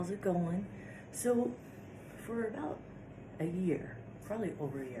How's it going? So, for about a year, probably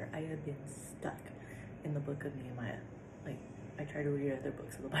over a year, I have been stuck in the book of Nehemiah. Like, I try to read other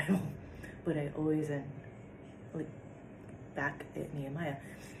books of the Bible, but I always end like back at Nehemiah.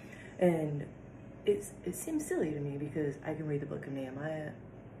 And it seems silly to me because I can read the book of Nehemiah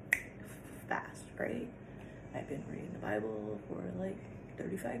fast, right? I've been reading the Bible for like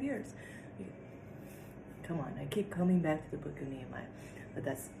 35 years. Come on, I keep coming back to the book of Nehemiah. But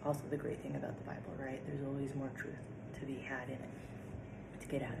that's also the great thing about the Bible, right? There's always more truth to be had in it, to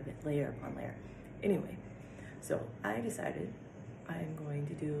get out of it, layer upon layer. Anyway, so I decided I'm going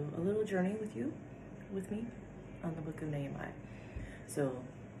to do a little journey with me, on the book of Nehemiah. So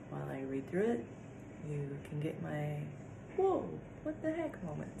while I read through it, you can get my, whoa, what the heck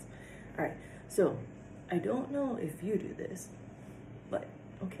moments. All right, so I don't know if you do this, but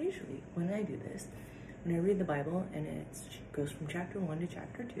occasionally when I do this, when I read the Bible and it goes from chapter 1 to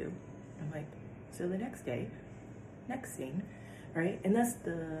chapter 2, I'm like, so the next day, next scene, right? And that's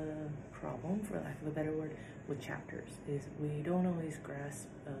the problem, for lack of a better word, with chapters, is we don't always grasp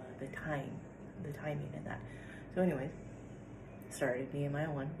the timing in that. So anyways, started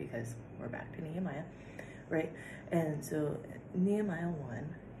Nehemiah 1 because we're back to Nehemiah, right? And so Nehemiah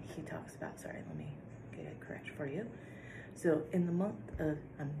 1, he talks about, sorry, let me get it correct for you. So in the month of,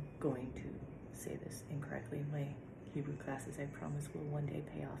 I'm going to say this incorrectly, my Hebrew classes, I promise, will one day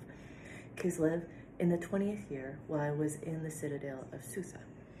pay off. Kislev, in the 20th year, while I was in the citadel of Susa.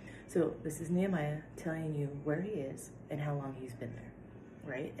 So this is Nehemiah telling you where he is and how long he's been there,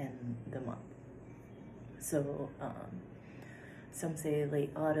 right? And the month. So some say late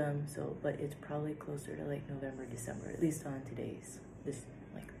autumn, but it's probably closer to like November, December, at least on this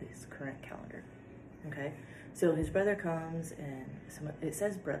current calendar. Okay, so his brother comes, and it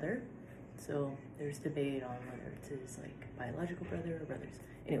says brother, so there's debate on whether it's his like biological brother or brothers.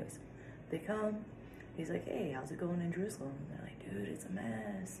 Anyways, they come, he's like, hey, how's it going in Jerusalem? And they're like, dude, it's a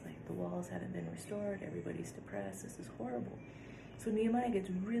mess, like the walls haven't been restored, everybody's depressed, this is horrible. So Nehemiah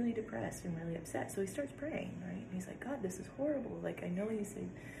gets really depressed and really upset, so he starts praying, right? And he's like, God, this is horrible, like I know you said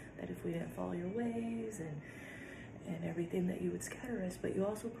that if we didn't follow your ways and everything that you would scatter us, but you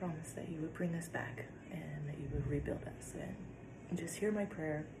also promised that you would bring us back and that you would rebuild us, and just hear my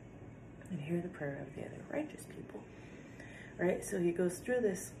prayer and hear the prayer of the other righteous people, right? So he goes through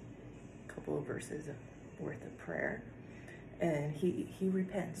this couple of verses worth of prayer, and he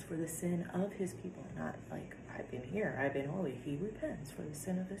repents for the sin of his people, not like, I've been here, I've been holy. He repents for the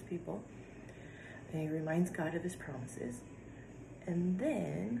sin of his people, and he reminds God of his promises. And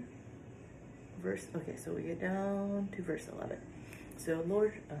then so we get down to verse 11. So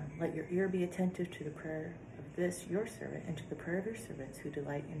Lord, let your ear be attentive to the prayer of this, your servant, and to the prayer of your servants who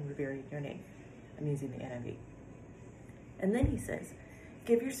delight in revering your name. I'm using the NIV. And then he says,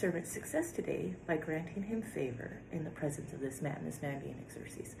 give your servant success today by granting him favor in the presence of this man being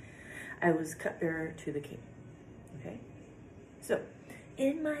Xerxes. I was cupbearer to the king. Okay? So,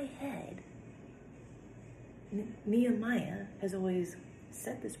 in my head, Nehemiah has always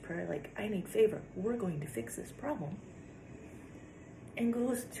said this prayer like, I need favor, we're going to fix this problem, and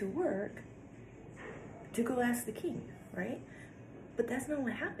goes to work to go ask the king, right? But that's not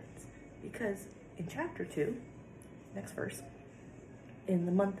what happens, because in chapter 2, next verse, in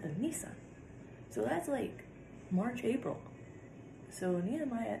the month of Nisan, so that's like March, April, so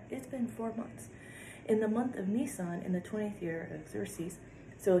Nehemiah, it's been 4 months. In the month of Nisan, in the 20th year of Xerxes,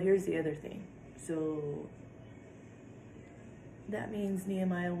 so here's the other thing, so that means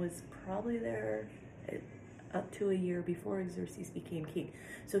Nehemiah was probably there up to a year before Xerxes became king.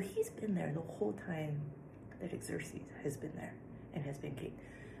 So he's been there the whole time that Xerxes has been there and has been king.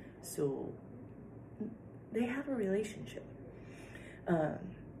 So they have a relationship.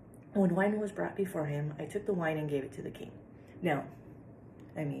 When wine was brought before him, I took the wine and gave it to the king. Now,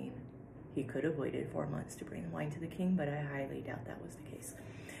 I mean, he could have waited 4 months to bring the wine to the king, but I highly doubt that was the case.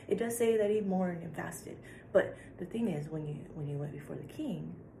 It does say that he mourned and fasted, but the thing is, when you went before the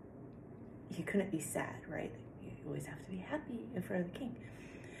king, you couldn't be sad, right? You always have to be happy in front of the king.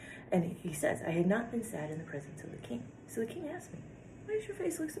 And he says, I had not been sad in the presence of the king. So the king asked me, why does your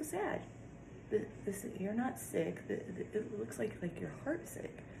face look so sad? You're not sick. It looks like your heart's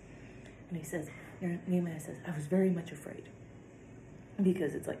sick. And he says, Nehemiah says, I was very much afraid,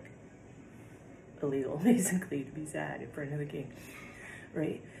 because it's like illegal, basically, to be sad in front of the king,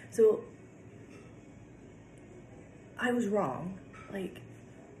 right? So I was wrong, like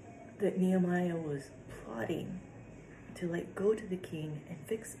that Nehemiah was plotting to like go to the king and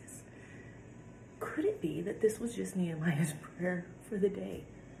fix this. Could it be that this was just Nehemiah's prayer for the day,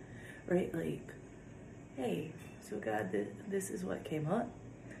 right? Like, hey, so God, this is what came up.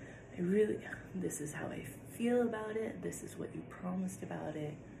 this is how I feel about it. This is what you promised about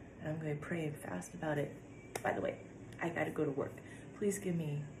it. And I'm going to pray and fast about it. By the way, I got to go to work. Please give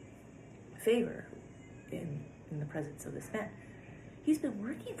me favor in the presence of this man. He's been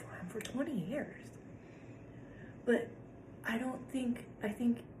working for him for 20 years. But I think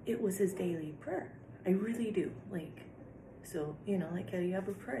it was his daily prayer. I really do. Like, so, you know, like how you have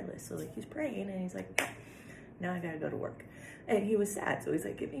a prayer list. So like he's praying and he's like, now I gotta go to work. And he was sad. So he's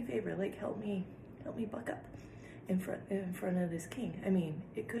like, give me a favor, like help me buck up in front of this king. I mean,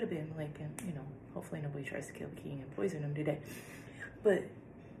 it could have been like, you know, hopefully nobody tries to kill the king and poison him today. But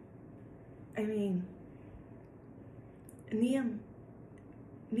I mean,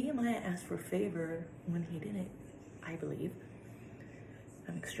 Nehemiah asked for favor when he didn't, I believe,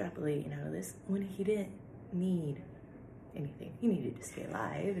 I'm extrapolating out of this, when he didn't need anything. He needed to stay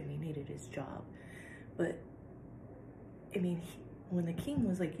alive and he needed his job. But, I mean, when the king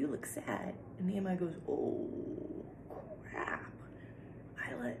was like, you look sad, and Nehemiah goes, oh, crap.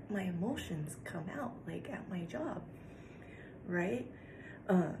 I let my emotions come out, like, at my job, right?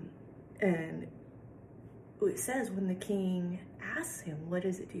 And it says when the king asks him, what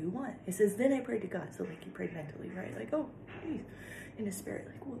is it do you want? It says, then I prayed to God. So, like, he prayed mentally, right? Like, oh, please. In his spirit,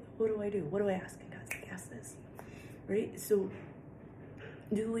 like, what do I do? What do I ask? And God's like, ask this, right? So,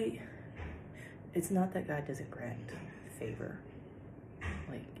 it's not that God doesn't grant favor,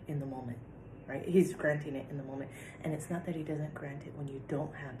 like, in the moment, right? He's granting it in the moment. And it's not that he doesn't grant it when you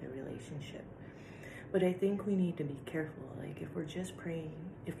don't have the relationship. But I think we need to be careful. Like, if we're just praying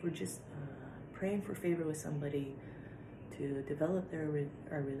for favor with somebody to develop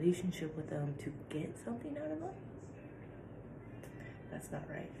our relationship with them, to get something out of them, that's not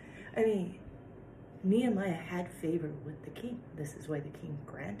right. I mean, Nehemiah had favor with the king. This is why the king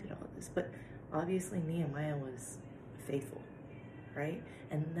granted all of this. But obviously Nehemiah was faithful, right?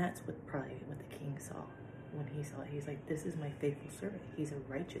 And that's probably what the king saw when he saw it. He's like, this is my faithful servant. He's a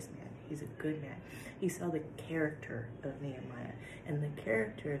righteous man. He's a good man. He saw the character of Nehemiah. And the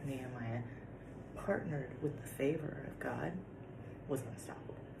character of Nehemiah, partnered with the favor of God, was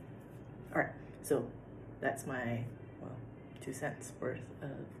unstoppable. All right, so that's my 2 cents worth of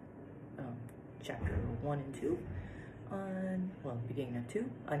chapter 1 and 2 on, beginning of 2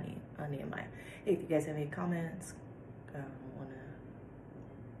 on Nehemiah. Hey, if you guys have any comments, want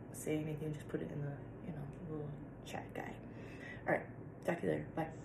to say anything, just put it in the little chat guy. All right, talk to you later. Bye.